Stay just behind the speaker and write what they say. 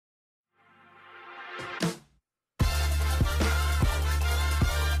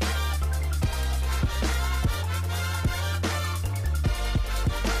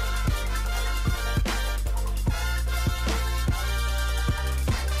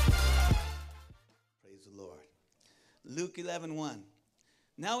Luke 11:1.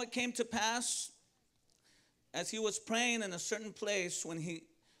 Now it came to pass, as he was praying in a certain place, when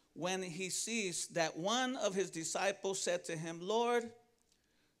he ceased, that one of his disciples said to him, Lord,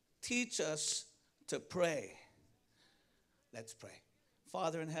 teach us to pray. Let's pray.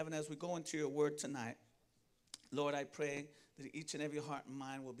 Father in heaven, as we go into your word tonight, Lord, I pray that each and every heart and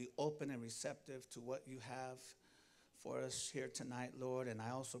mind will be open and receptive to what you have for us here tonight, Lord. And I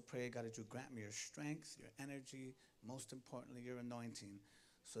also pray, God, that you grant me your strength, your energy, most importantly, your anointing,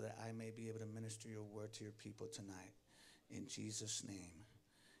 so that I may be able to minister your word to your people tonight. In Jesus' name,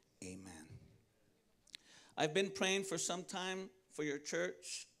 amen. I've been praying for some time for your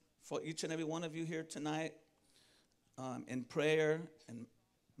church, for each and every one of you here tonight, in prayer and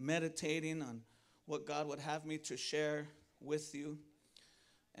meditating on what God would have me to share with you.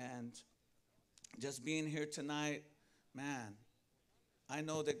 And just being here tonight, man, I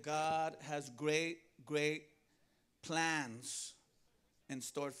know that God has great, great plans in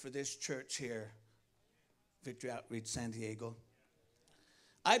store for this church here, Victory Outreach San Diego.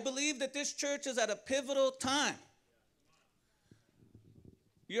 I believe that this church is at a pivotal time.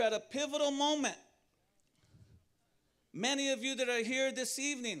 You're at a pivotal moment. Many of you that are here this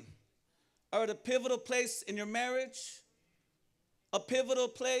evening are at a pivotal place in your marriage, a pivotal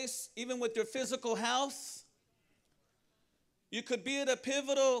place even with your physical health. You could be at a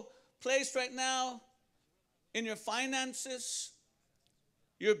pivotal place right now in your finances,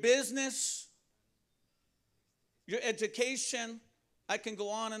 your business, your education. I can go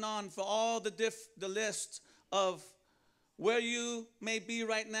on and on for all the list of where you may be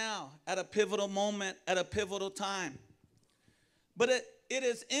right now at a pivotal moment, at a pivotal time. But it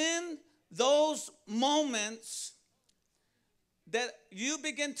is in those moments that you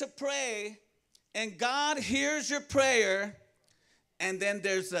begin to pray, and God hears your prayer, and then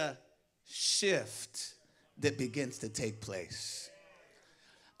there's a shift that begins to take place.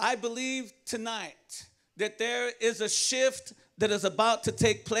 I believe tonight that there is a shift that is about to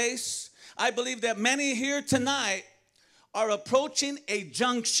take place. I believe that many here tonight are approaching a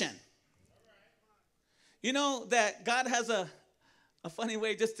junction. You know that God has a funny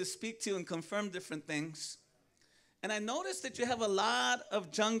way just to speak to you and confirm different things. And I noticed that you have a lot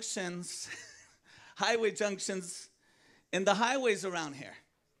of junctions, highway junctions, in the highways around here.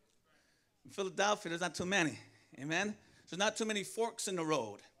 In Philadelphia, there's not too many. Amen? There's not too many forks in the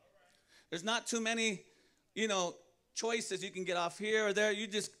road. There's not too many, choices. You can get off here or there. You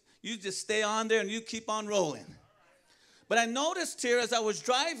just stay on there and you keep on rolling. But I noticed here as I was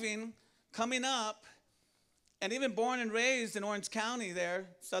driving, coming up, and even born and raised in Orange County there,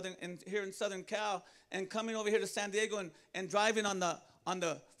 here in Southern Cal, and coming over here to San Diego and driving on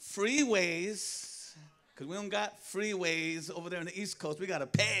the freeways, because we don't got freeways over there on the East Coast. We got to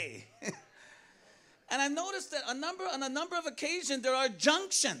pay. And I noticed that on a number of occasions there are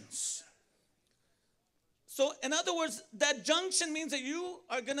junctions. So in other words, that junction means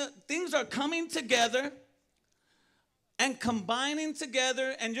that things are coming together and combining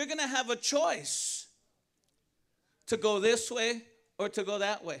together, and you're going to have a choice to go this way or to go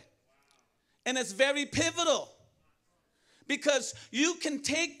that way. And it's very pivotal, because you can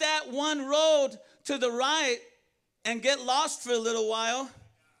take that one road to the right and get lost for a little while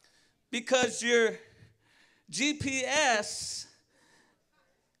because your GPS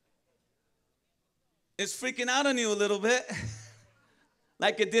is freaking out on you a little bit,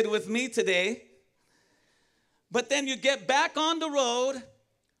 like it did with me today. But then you get back on the road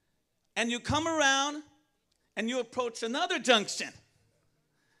and you come around and you approach another junction.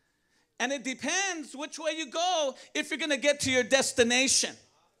 And it depends which way you go if you're going to get to your destination.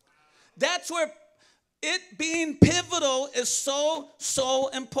 That's where it being pivotal is so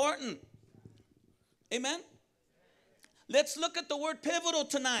important. Amen? Let's look at the word pivotal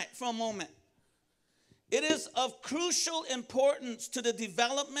tonight for a moment. It is of crucial importance to the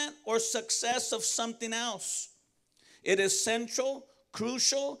development or success of something else. It is central,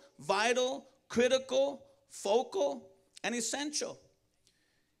 crucial, vital, critical, focal, and essential.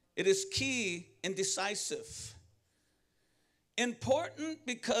 It is key and decisive. Important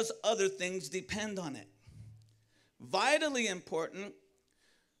because other things depend on it. Vitally important.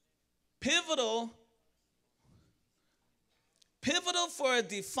 Pivotal for a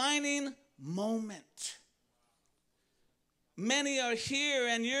defining moment. Many are here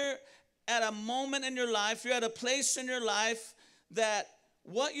and you're at a moment in your life, you're at a place in your life that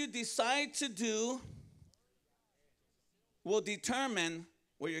what you decide to do will determine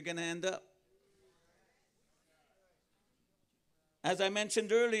where you're going to end up. As I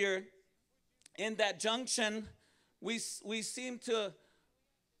mentioned earlier, in that junction, we seem to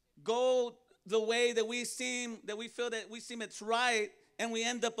go the way that we feel that we seem it's right, and we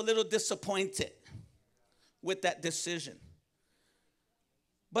end up a little disappointed with that decision.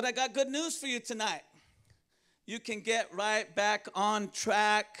 But I got good news for you tonight. You can get right back on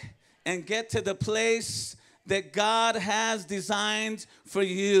track and get to the place that God has designed for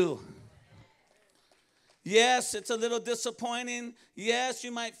you. Yes, it's a little disappointing. Yes,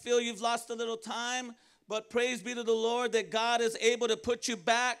 you might feel you've lost a little time, but praise be to the Lord that God is able to put you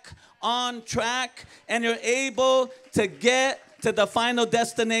back on track, and you're able to get to the final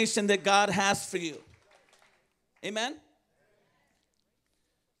destination that God has for you. Amen?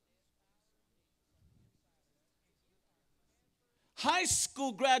 High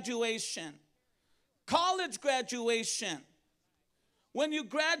school graduation, college graduation. When you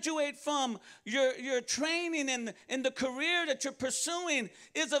graduate from your training and in the career that you're pursuing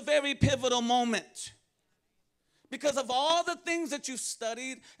is a very pivotal moment. Because of all the things that you've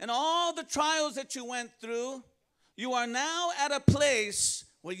studied and all the trials that you went through, you are now at a place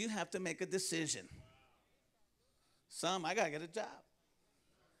where you have to make a decision. I got to get a job.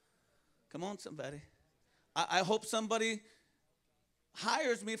 Come on, somebody. I hope somebody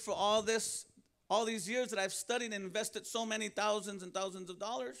hires me for all these years that I've studied and invested so many thousands and thousands of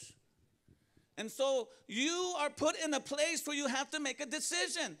dollars. And so you are put in a place where you have to make a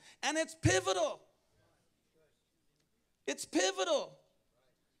decision. And it's pivotal. It's pivotal.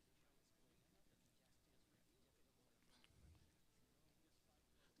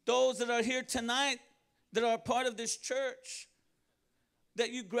 Those that are here tonight that are part of this church,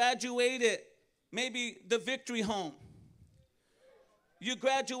 that you graduated maybe the Victory Home. You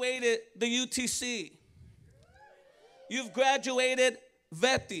graduated the UTC. You've graduated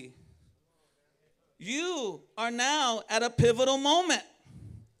VETI. You are now at a pivotal moment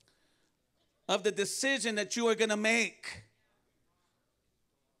of the decision that you are going to make.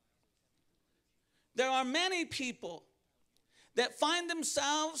 There are many people that find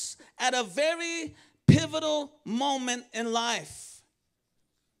themselves at a very pivotal moment in life.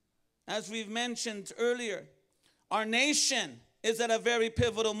 As we've mentioned earlier, our nation is at a very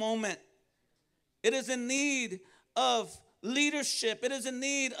pivotal moment. It is in need of leadership. It is in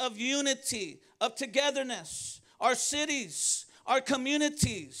need of unity, of togetherness. Our cities, our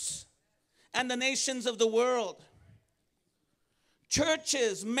communities, and the nations of the world.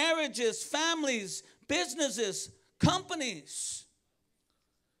 Churches, marriages, families, businesses, companies.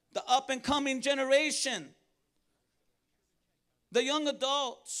 The up-and-coming generation. The young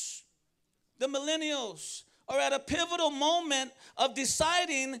adults. The millennials are at a pivotal moment of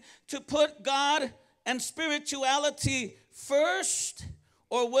deciding to put God and spirituality first,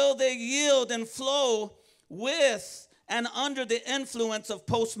 or will they yield and flow with and under the influence of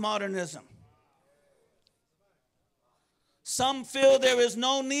postmodernism? Some feel there is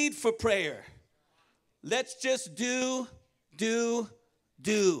no need for prayer. Let's just do.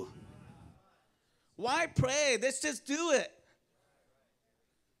 Why pray? Let's just do it.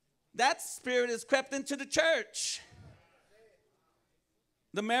 That spirit has crept into the church.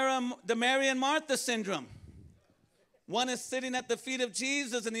 The Mary and Martha syndrome. One is sitting at the feet of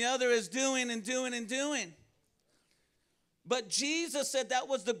Jesus and the other is doing and doing and doing. But Jesus said that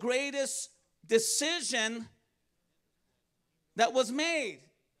was the greatest decision that was made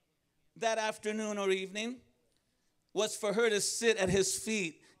that afternoon or evening, was for her to sit at his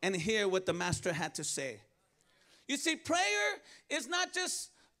feet and hear what the master had to say. You see, prayer is not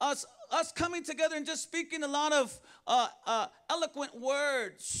just us coming together and just speaking a lot of eloquent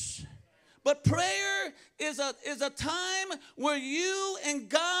words. But prayer is a time where you and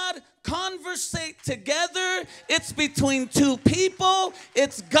God conversate together. It's between two people.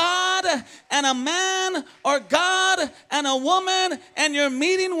 It's God and a man, or God and a woman, and you're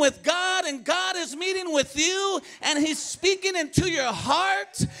meeting with God, and God is meeting with you, and he's speaking into your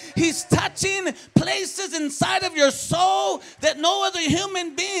heart. He's touching places inside of your soul that no other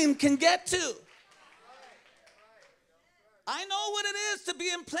human being can get to. I know what it is to be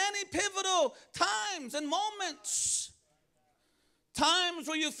in plenty pivotal times and moments. Times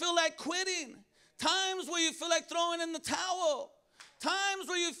where you feel like quitting. Times where you feel like throwing in the towel. Times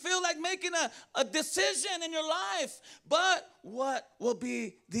where you feel like making a decision in your life. But what will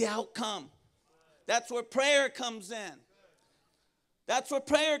be the outcome? That's where prayer comes in. That's where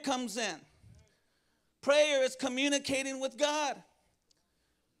prayer comes in. Prayer is communicating with God.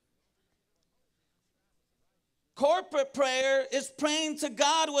 Corporate prayer is praying to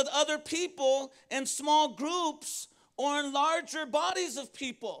God with other people in small groups or in larger bodies of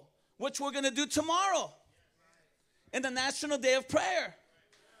people, which we're going to do tomorrow in the National Day of Prayer.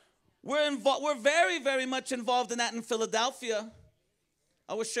 We're very, very much involved in that in Philadelphia.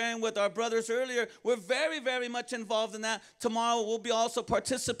 I was sharing with our brothers earlier, we're very, very much involved in that. Tomorrow we'll be also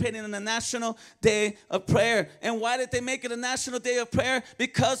participating in the National Day of Prayer. And why did they make it a National Day of Prayer?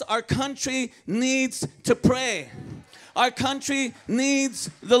 Because our country needs to pray. Our country needs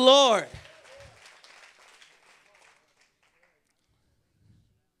the Lord.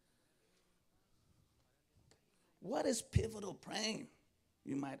 What is pivotal praying,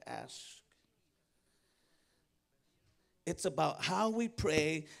 you might ask? It's about how we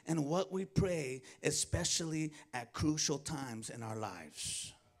pray and what we pray, especially at crucial times in our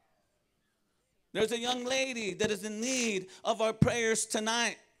lives. There's a young lady that is in need of our prayers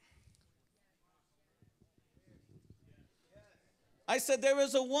tonight. I said there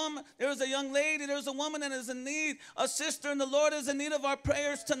is a woman, there is a young lady, there is a woman that is in need. A sister in the Lord is in need of our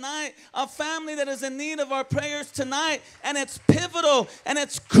prayers tonight. A family that is in need of our prayers tonight. And it's pivotal and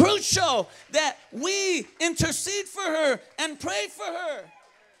it's crucial that we intercede for her and pray for her.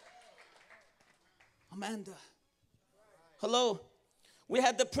 Amanda. Hello. We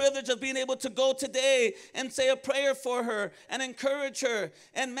had the privilege of being able to go today and say a prayer for her and encourage her.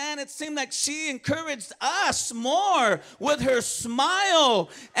 And man, it seemed like she encouraged us more with her smile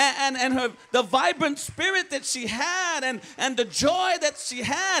and the vibrant spirit that she had and the joy that she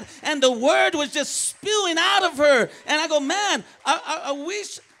had. And the word was just spewing out of her. And I go, man, are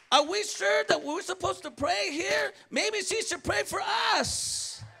we sure that we're supposed to pray here? Maybe she should pray for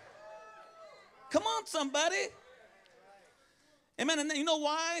us. Come on, somebody. Amen. And you know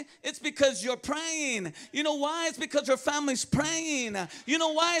why? It's because you're praying. You know why? It's because your family's praying. You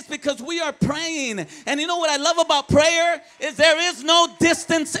know why? It's because we are praying. And you know what I love about prayer? Is there is no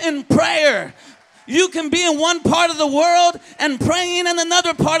distance in prayer. You can be in one part of the world and praying in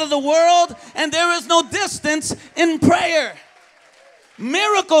another part of the world, and there is no distance in prayer.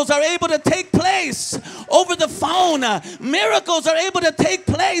 Miracles are able to take place over the phone. Miracles are able to take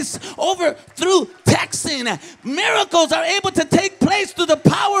place through texting. Miracles are able to take place through the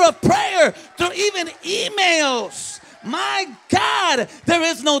power of prayer, through even emails. My God, there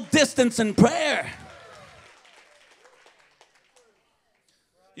is no distance in prayer.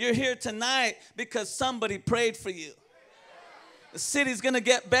 You're here tonight because somebody prayed for you. The city's going to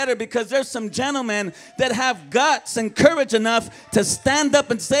get better because there's some gentlemen that have guts and courage enough to stand up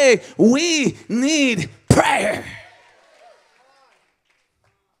and say, we need prayer.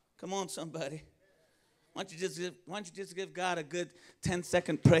 Come on, somebody. Why don't you just give God a good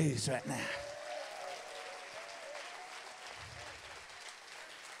 10-second praise right now?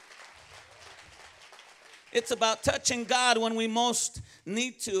 It's about touching God when we most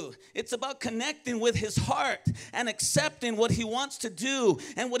need to. It's about connecting with his heart and accepting what he wants to do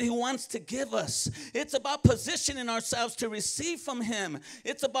and what he wants to give us. It's about positioning ourselves to receive from him.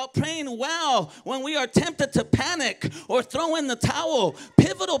 It's about praying well when we are tempted to panic or throw in the towel.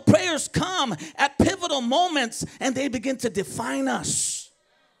 Pivotal prayers come at pivotal moments and they begin to define us,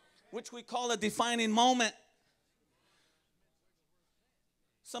 which we call a defining moment.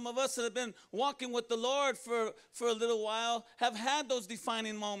 Some of us that have been walking with the Lord for a little while have had those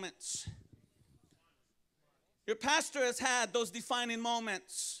defining moments. Your pastor has had those defining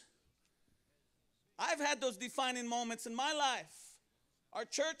moments. I've had those defining moments in my life. Our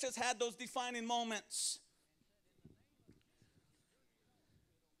church has had those defining moments.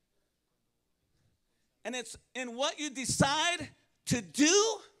 And it's in what you decide to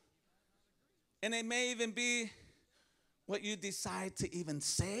do, and it may even be what you decide to even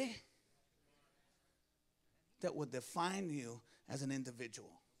say, that will define you as an individual.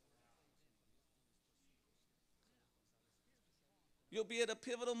 You'll be at a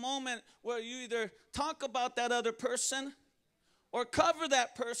pivotal moment where you either talk about that other person or cover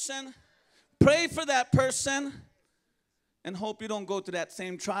that person, pray for that person, and hope you don't go through that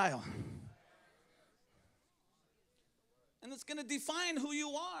same trial. And it's going to define who you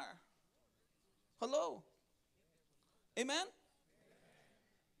are. Hello. Amen?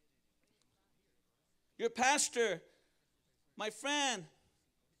 Your pastor, my friend,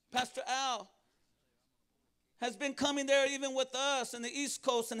 Pastor Al, has been coming there even with us in the East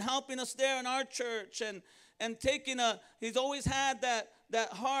Coast and helping us there in our church and taking he's always had that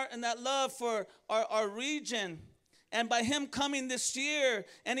heart and that love for our region. And by him coming this year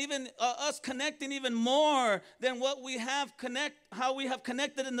and even us connecting even more than what we have how we have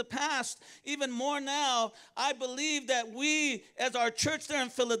connected in the past, even more now, I believe that we as our church there in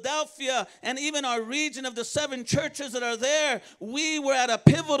Philadelphia and even our region of the 7 churches that are there, we were at a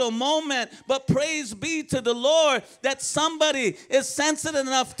pivotal moment. But praise be to the Lord that somebody is sensitive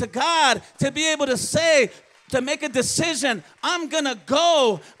enough to God to be able to say, to make a decision. I'm going to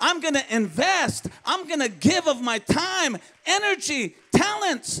go. I'm going to invest. I'm going to give of my time, energy,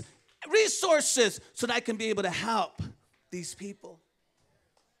 talents, resources so that I can be able to help these people.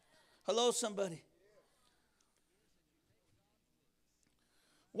 Hello, somebody.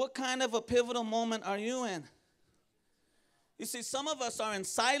 What kind of a pivotal moment are you in? You see, some of us are in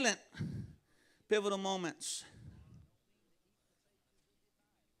silent pivotal moments.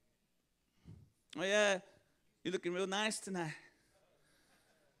 Oh, yeah, you're looking real nice tonight.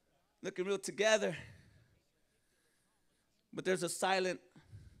 Looking real together. But there's a silent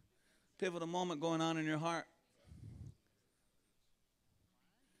pivotal moment going on in your heart.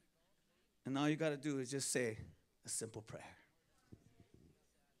 And all you got to do is just say a simple prayer.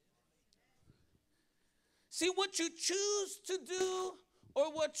 See, what you choose to do or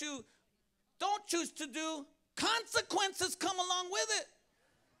what you don't choose to do, consequences come along with it.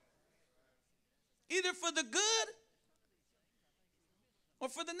 Either for the good or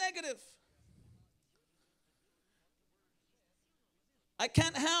for the negative. I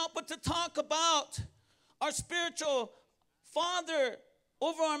can't help but to talk about our spiritual father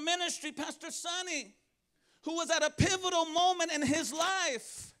over our ministry, Pastor Sonny, who was at a pivotal moment in his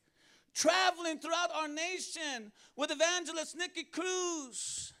life, traveling throughout our nation with evangelist Nikki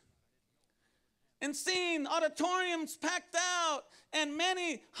Cruz and seeing auditoriums packed out and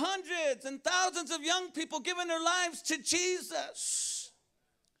many hundreds and thousands of young people giving their lives to Jesus.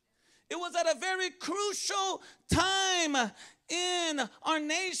 It was at a very crucial time in our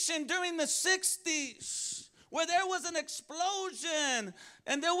nation during the 60s where there was an explosion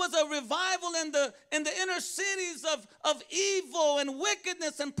and there was a revival in the inner cities of evil and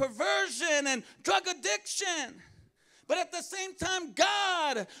wickedness and perversion and drug addiction. But at the same time,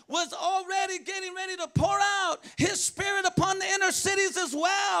 God was already getting ready to pour out his spirit upon the inner cities as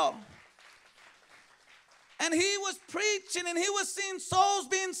well. And he was preaching and he was seeing souls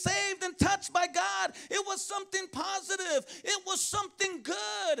being saved and touched by God. It was something positive. It was something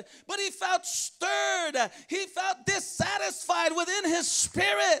good. But he felt stirred. He felt dissatisfied within his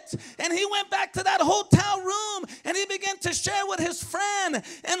spirit. And he went back to that hotel room and he began to share with his friend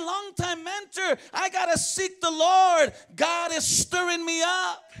and longtime mentor, I got to seek the Lord. God is stirring me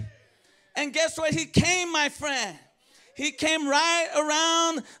up. And guess what? He came, my friend. He came right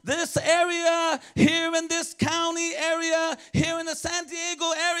around this area, here in this county area, here in the San Diego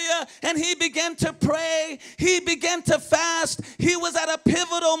area, and he began to pray. He began to fast. He was at a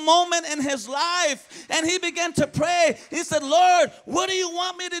pivotal moment in his life, and he began to pray. He said, Lord, what do you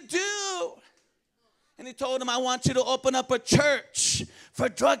want me to do? And he told him, I want you to open up a church for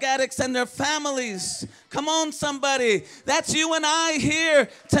drug addicts and their families. Come on, somebody. That's you and I here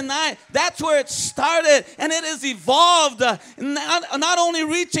tonight. That's where it started, and it has evolved. Not only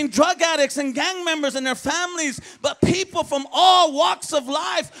reaching drug addicts and gang members and their families, but people from all walks of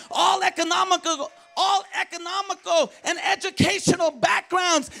life, all economical and educational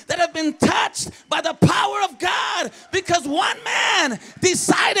backgrounds that have been touched by the power of God because one man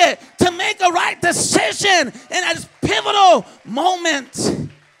decided to make a right decision in a pivotal moment.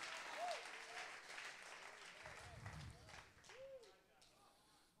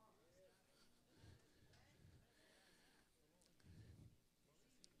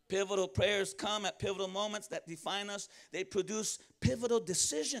 Pivotal prayers come at pivotal moments that define us. They produce pivotal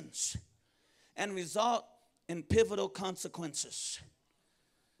decisions and result in pivotal consequences.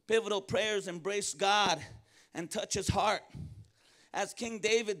 Pivotal prayers embrace God and touch his heart, as King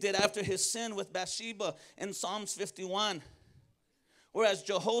David did after his sin with Bathsheba in Psalms 51, or as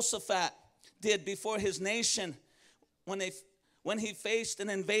Jehoshaphat did before his nation when he faced an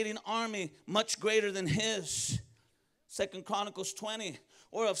invading army much greater than his. 2 Chronicles 20,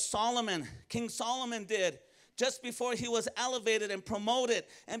 or of Solomon, King Solomon did just before he was elevated and promoted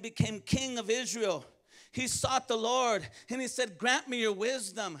and became king of Israel. He sought the Lord and he said, grant me your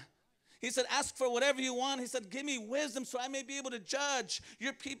wisdom. He said, ask for whatever you want. He said, give me wisdom so I may be able to judge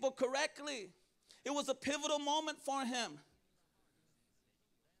your people correctly. It was a pivotal moment for him.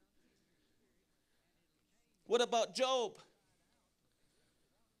 What about Job?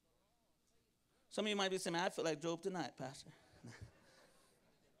 Some of you might be saying, I feel like Job tonight, Pastor.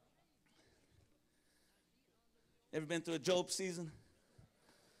 Ever been through a Job season?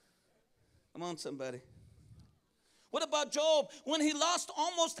 Come on, somebody. What about Job when he lost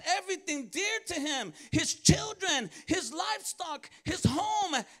almost everything dear to him? His children, his livestock, his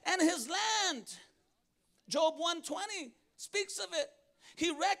home, and his land. Job 1:20 speaks of it.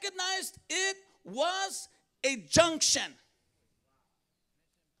 He recognized it was a junction.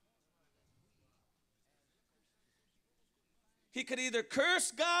 He could either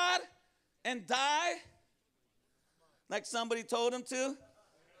curse God and die, Like somebody told him to?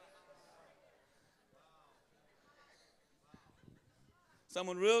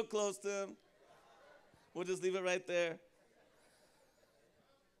 Someone real close to him. We'll just leave it right there.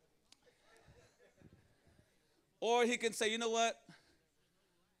 Or he can say, you know what?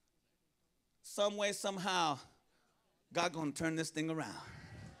 Some way, somehow, God gonna turn this thing around.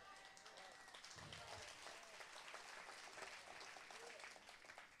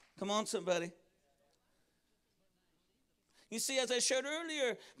 Come on, somebody. You see, as I shared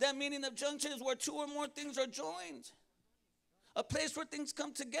earlier, that meaning of junction is where two or more things are joined. A place where things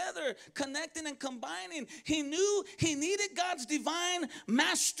come together, connecting and combining. He knew he needed God's divine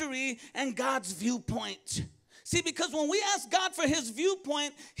mastery and God's viewpoint. See, because when we ask God for his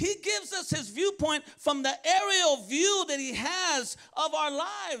viewpoint, he gives us his viewpoint from the aerial view that he has of our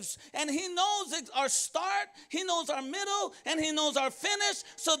lives. And he knows our start, he knows our middle, and he knows our finish.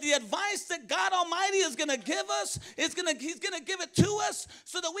 So the advice that God Almighty is going to give us, he's going to give it to us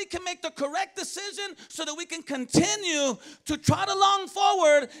so that we can make the correct decision, so that we can continue to trot along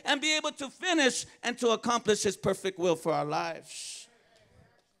forward and be able to finish and to accomplish his perfect will for our lives.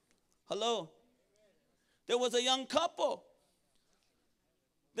 Hello. There was a young couple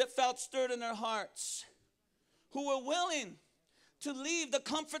that felt stirred in their hearts, who were willing to leave the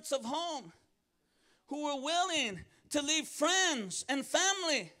comforts of home, who were willing to leave friends and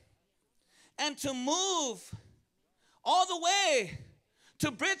family and to move all the way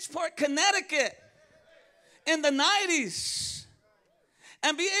to Bridgeport, Connecticut in the 90s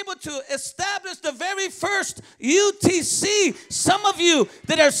and be able to establish the very first UTC. Some of you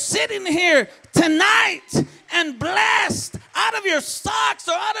that are sitting here tonight and blessed out of your socks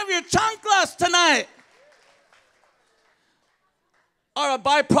or out of your chanclas tonight are a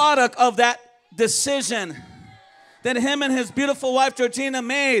byproduct of that decision that him and his beautiful wife Georgina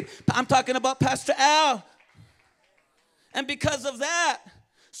made. I'm talking about Pastor Al. And because of that,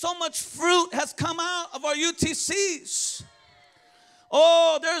 so much fruit has come out of our UTCs.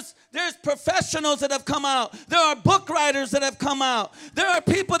 Oh, there's professionals that have come out. There are book writers that have come out. There are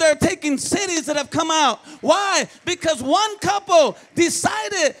people that are taking cities that have come out. Why? Because one couple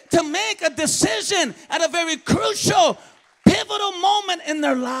decided to make a decision at a very crucial, pivotal moment in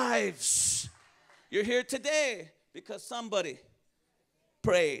their lives. You're here today because somebody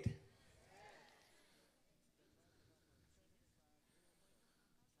prayed.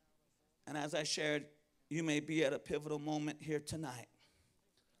 And as I shared, you may be at a pivotal moment here tonight.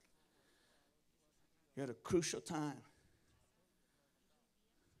 You're at a crucial time.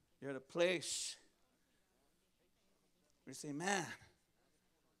 You're at a place where you say, man,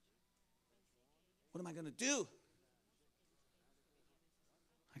 what am I going to do?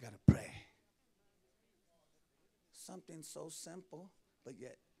 I got to pray. Something so simple, but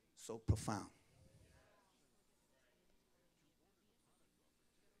yet so profound.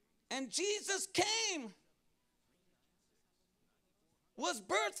 And Jesus came, was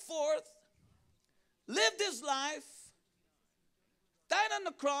birthed forth, lived his life, died on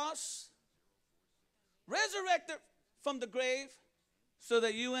the cross, resurrected from the grave, so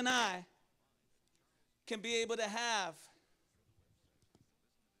that you and I can be able to have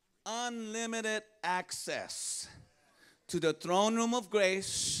unlimited access to the throne room of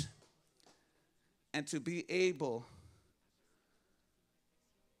grace and to be able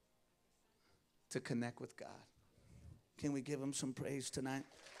to connect with God. Can we give him some praise tonight?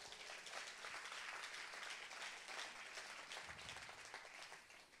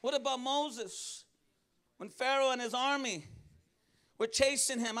 What about Moses? When Pharaoh and his army were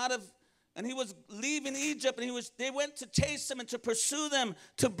chasing him and he was leaving Egypt, and they went to chase him and to pursue them,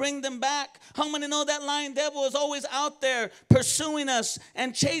 to bring them back. How many know that lying devil is always out there pursuing us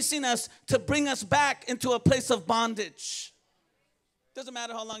and chasing us to bring us back into a place of bondage? Doesn't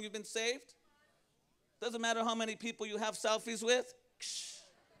matter how long you've been saved. Doesn't matter how many people you have selfies with.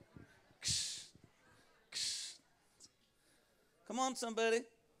 Come on, somebody.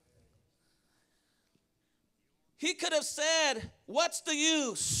 He could have said, what's the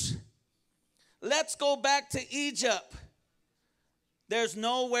use? Let's go back to Egypt. There's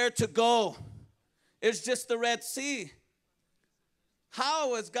nowhere to go. It's just the Red Sea.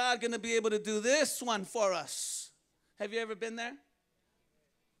 How is God going to be able to do this one for us? Have you ever been there?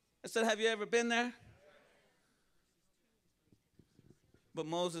 I said, have you ever been there? But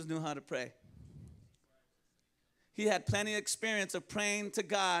Moses knew how to pray. He had plenty of experience of praying to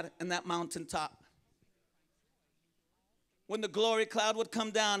God in that mountaintop. When the glory cloud would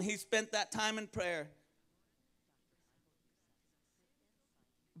come down, he spent that time in prayer.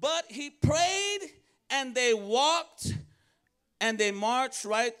 But he prayed, and they walked, and they marched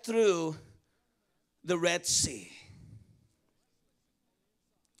right through the Red Sea.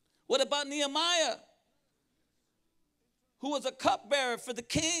 What about Nehemiah, who was a cupbearer for the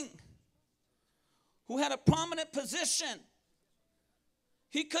king, who had a prominent position?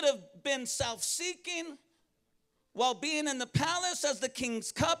 He could have been self-seeking while being in the palace as the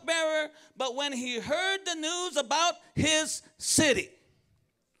king's cupbearer, but when he heard the news about his city,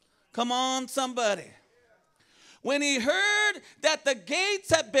 come on, somebody. When he heard that the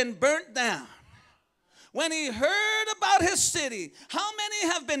gates had been burnt down, when he heard about his city, how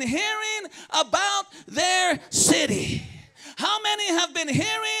many have been hearing about their city? How many have been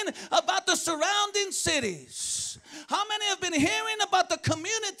hearing about the surrounding cities? How many have been hearing about the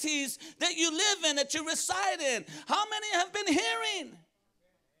communities that you live in, that you reside in? How many have been hearing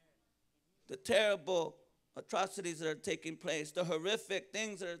the terrible atrocities that are taking place, the horrific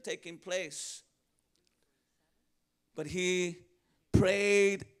things that are taking place? But he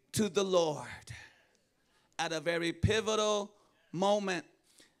prayed to the Lord at a very pivotal moment.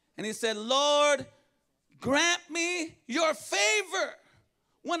 And he said, Lord, grant me your favor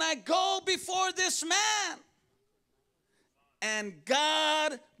when I go before this man. And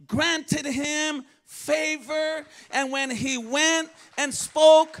God granted him favor. And when he went and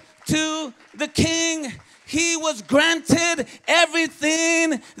spoke to the king, he was granted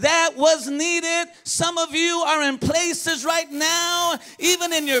everything that was needed. Some of you are in places right now,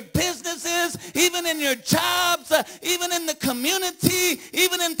 even in your businesses, even in your jobs, even in the community,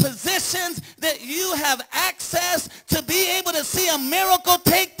 even in positions that you have access to be able to see a miracle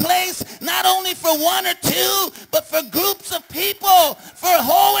take place, not only for one or two, but for groups of people, for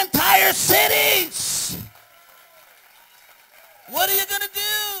whole entire cities. What are you going to do?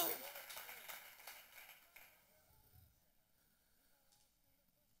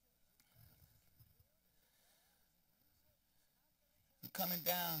 Coming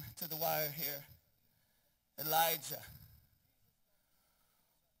down to the wire here, Elijah,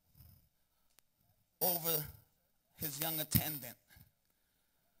 over his young attendant,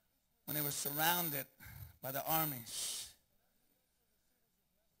 when they were surrounded by the armies.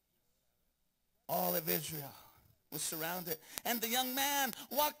 All of Israel was surrounded. And the young man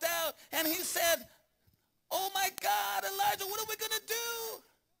walked out and he said, oh my God, Elijah, what are we going to do?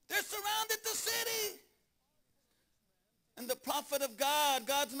 They're surrounded the city. And the prophet of God,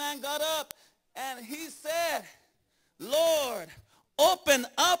 God's man, got up and he said, Lord, open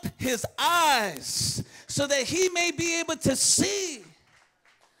up his eyes so that he may be able to see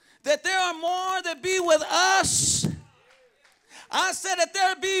that there are more that be with us. I said that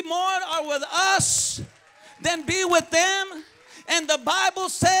there be more are with us than be with them. And the Bible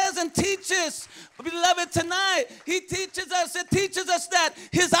says and teaches, beloved, tonight, it teaches us that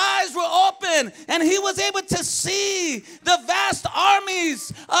his eyes were open and he was able to see the vast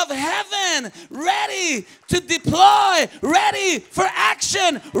armies of heaven ready to deploy, ready for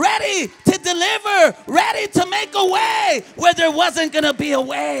action, ready to deliver, ready to make a way where there wasn't going to be a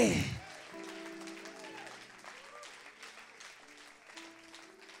way.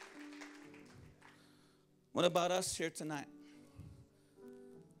 What about us here tonight?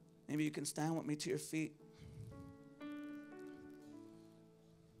 Maybe you can stand with me to your feet.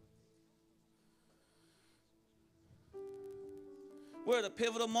 We're at a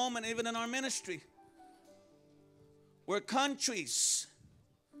pivotal moment even in our ministry, where countries,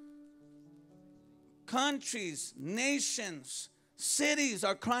 nations, cities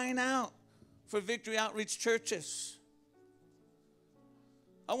are crying out for Victory Outreach churches.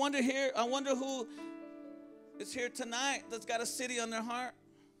 I wonder who is here tonight that's got a city on their heart.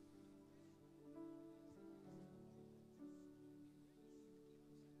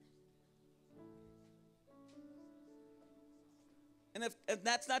 And if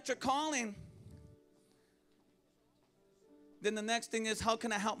that's not your calling, then the next thing is, how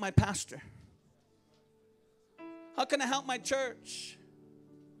can I help my pastor? How can I help my church?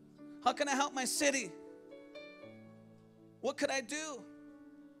 How can I help my city? What could I do?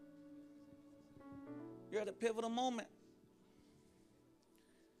 You're at a pivotal moment.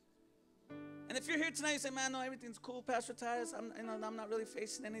 And if you're here tonight, you say, man, no, everything's cool, Pastor Titus. I'm not really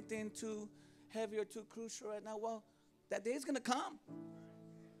facing anything too heavy or too crucial right now. Well, that day is going to come.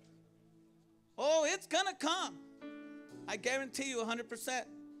 Oh, it's going to come. I guarantee you 100%.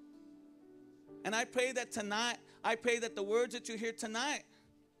 And I pray that tonight, the words that you hear tonight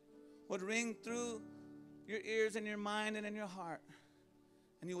would ring through your ears and your mind and in your heart.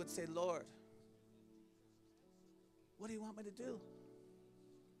 And you would say, Lord, what do you want me to do?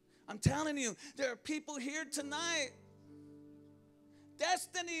 I'm telling you, there are people here tonight.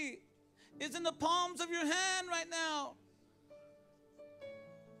 Destiny is in the palms of your hand right now.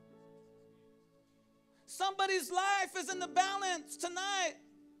 Somebody's life is in the balance tonight.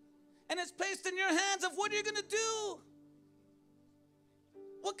 And it's placed in your hands of what you're going to do.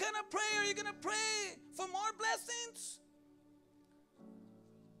 What kind of prayer are you going to pray? For more blessings?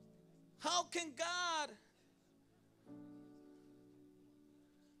 How can God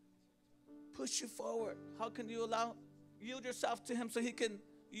push you forward? How can you yield yourself to him so he can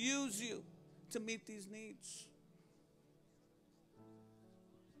use you to meet these needs?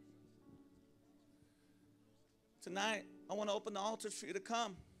 Tonight, I want to open the altars for you to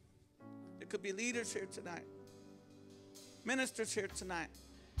come. There could be leaders here tonight, ministers here tonight,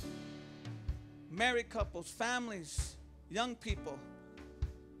 married couples, families, young people.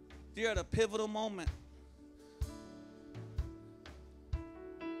 You're at a pivotal moment.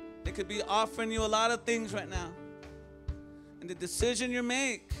 They could be offering you a lot of things right now. And the decision you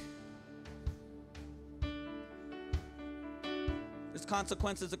make, there's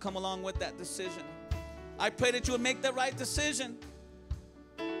consequences that come along with that decision. I pray that you would make the right decision.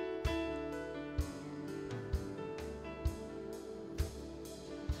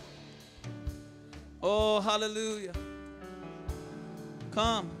 Oh, hallelujah.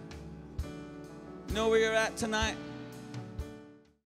 Come. You know where you're at tonight.